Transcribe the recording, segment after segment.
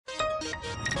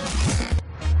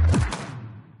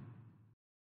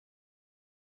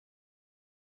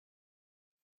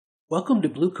Welcome to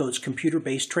Blue Coat's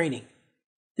computer-based training.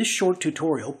 This short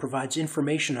tutorial provides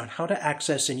information on how to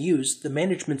access and use the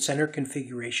Management Center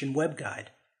Configuration Web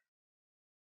Guide.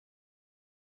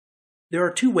 There are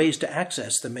two ways to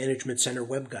access the Management Center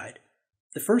Web Guide.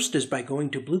 The first is by going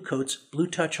to Blue Coat's Blue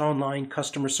Touch Online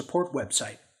customer support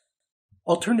website.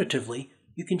 Alternatively,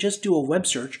 you can just do a web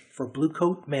search for Blue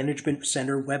Coat Management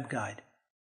Center Web Guide.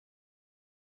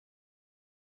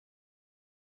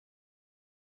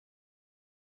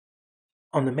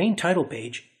 On the main title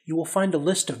page, you will find a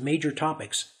list of major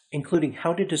topics, including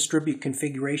how to distribute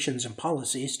configurations and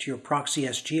policies to your Proxy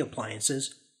SG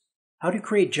appliances, how to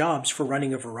create jobs for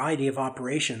running a variety of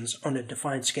operations on a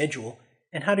defined schedule,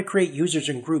 and how to create users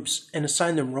and groups and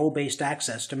assign them role-based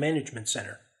access to Management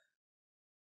Center.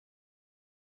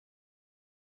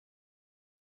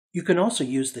 You can also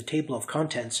use the table of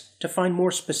contents to find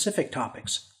more specific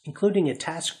topics, including a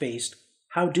task-based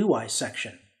How Do I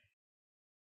section.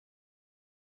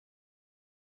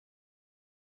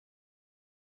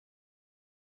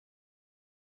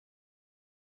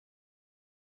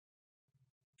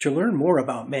 To learn more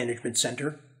about Management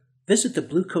Center, visit the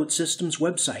Blue Coat Systems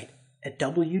website at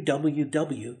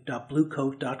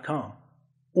www.bluecoat.com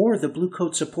or the Blue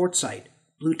Coat support site,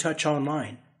 Blue Touch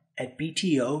Online, at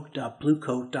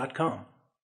bto.bluecoat.com.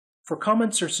 For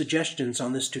comments or suggestions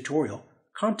on this tutorial,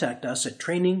 contact us at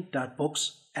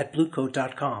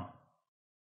training.books@bluecoat.com.